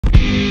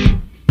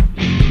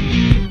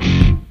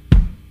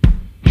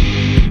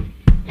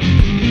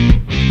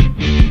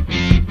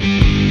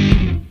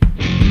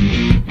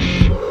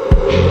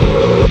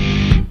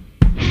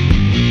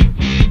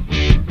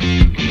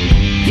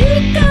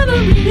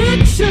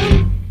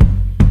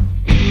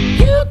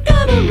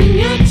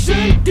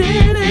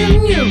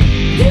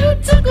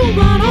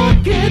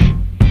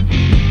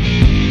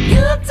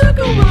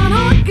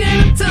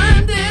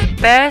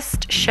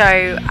first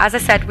show, as I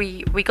said,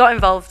 we got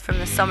involved from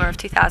the summer of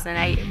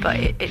 2008, but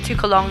it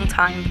took a long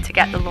time to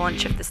get the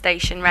launch of the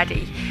station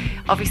ready.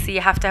 Obviously, you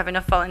have to have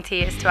enough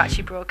volunteers to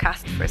actually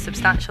broadcast for a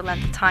substantial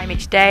length of time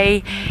each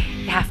day.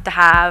 You have to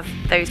have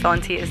those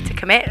volunteers to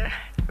commit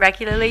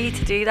regularly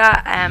to do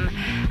that.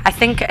 I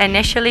think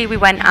initially we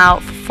went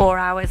out for 4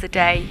 hours a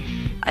day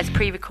as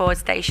pre-record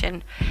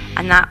station,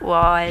 and that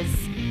was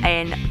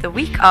in the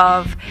week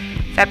of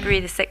February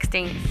the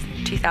 16th,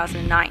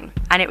 2009,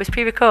 and it was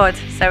pre-record,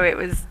 so it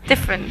was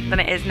different than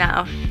it is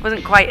now. It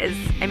wasn't quite as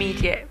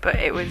immediate, but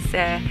it was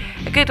a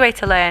good way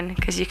to learn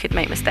because you could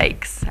make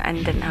mistakes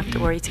and didn't have to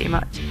worry too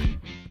much.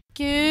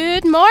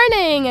 Good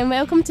morning and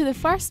welcome to the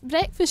first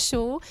breakfast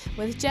show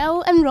with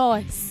Jill and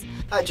Ross.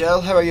 Hi Jill,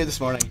 how are you this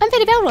morning? I'm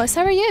very well, Ross,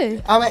 how are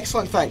you? I'm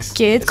excellent, thanks.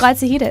 Good, glad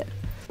to hear it.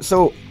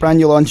 So, brand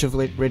new launch of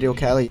Radio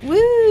Caley.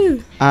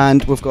 Woo!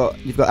 And you've got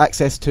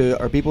access to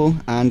our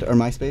Bebo and our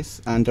MySpace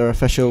and our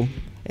official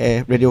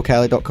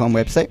radiocaley.com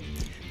website.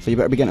 So you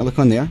better be getting a look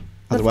on there.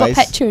 They've got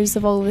pictures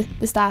of all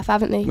the staff,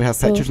 haven't they? We have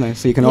pictures now,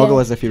 so you can ogle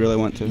us if you really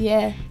want to.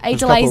 Yeah,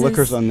 There's a couple of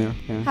lookers on there.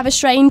 Yeah. Have a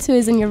shrine to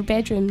us in your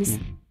bedrooms.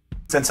 Yeah.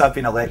 Since I've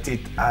been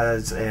elected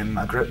as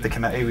a group, the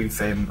committee,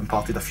 we've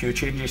imparted a few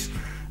changes.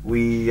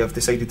 We have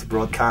decided to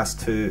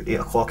broadcast to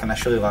 8 o'clock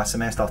initially last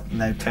semester,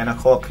 now 10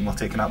 o'clock, and we're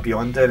taking that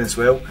beyond then as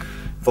well.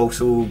 We've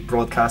also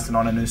broadcasting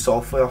on a new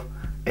software,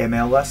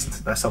 ML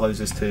list. This allows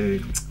us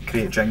to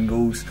create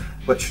jingles,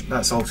 which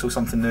that's also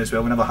something new as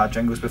well. We never had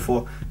jingles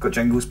before. We've got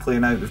jingles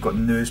playing out, we've got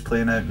news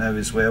playing out now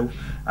as well,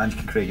 and you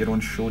can create your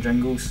own show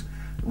jingles.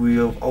 We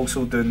are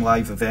also doing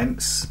live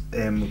events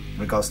in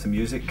regards to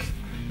music.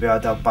 We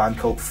had a band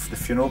called The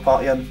Funeral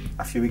Party in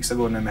a few weeks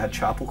ago, and then we had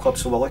Chapel Club,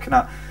 so we're looking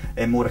at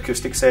more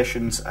acoustic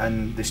sessions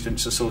in the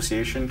Students'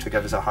 Association to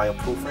give us a higher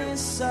profile.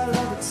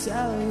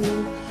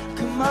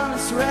 Come on,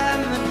 let's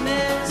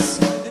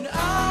reminisce, and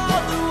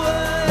all the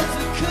words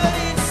we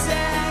couldn't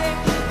say,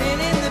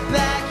 and in the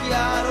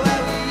backyard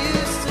where we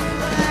used to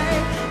play,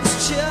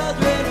 as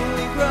children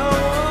we grow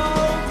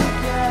old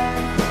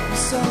again. I'm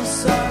so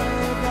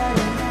sorry that I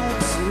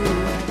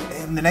had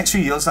to. In the next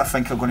few years, I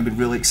think are going to be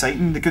really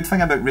exciting. The good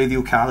thing about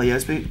Radio Caley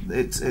is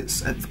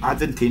it's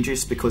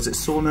advantageous because it's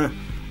so new.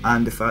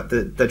 And the fact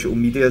that digital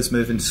media is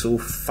moving so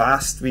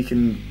fast, we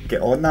can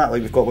get on that.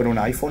 Like, we've got our own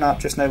iPhone app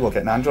just now, we're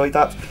getting Android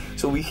apps,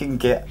 so we can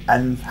get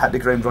in, hit the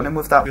ground running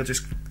with that. We're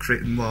just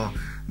creating more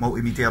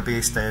multimedia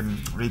based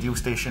radio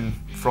station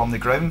from the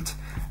ground.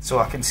 So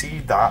I can see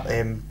that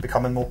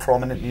becoming more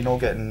prominent, you know,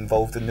 getting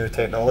involved in new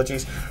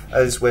technologies,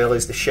 as well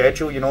as the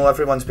schedule. You know,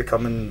 everyone's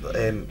becoming,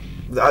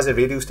 as a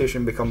radio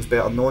station becomes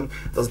better known,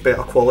 there's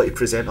better quality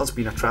presenters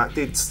being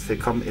attracted to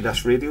come to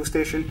this radio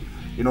station.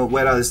 You know,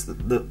 whereas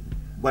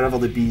wherever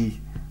they be,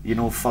 you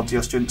know, third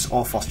year students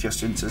or first year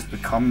students has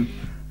come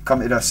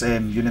to this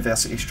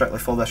university strictly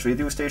for this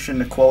radio station,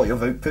 the quality of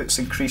outputs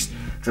increased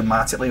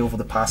dramatically over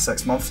the past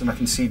 6 months, and I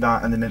can see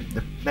that in the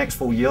next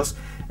 4 years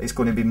it's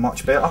going to be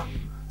much better.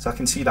 So I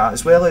can see that,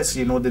 as well as,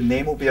 you know, the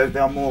name will be out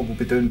there more, we'll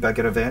be doing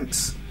bigger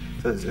events.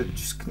 So it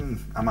just can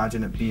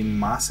imagine it being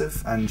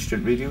massive, and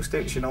student radio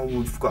stations, you know,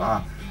 we've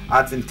got an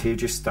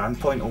advantageous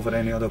standpoint over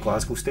any other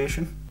Glasgow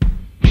station.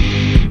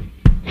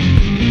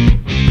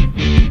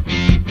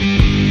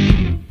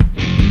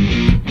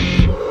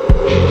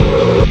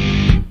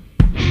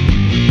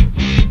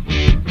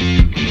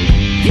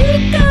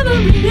 You got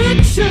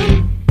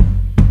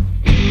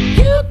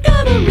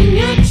a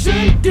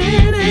reaction,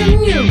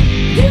 didn't you?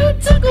 You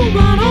took a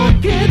run or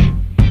get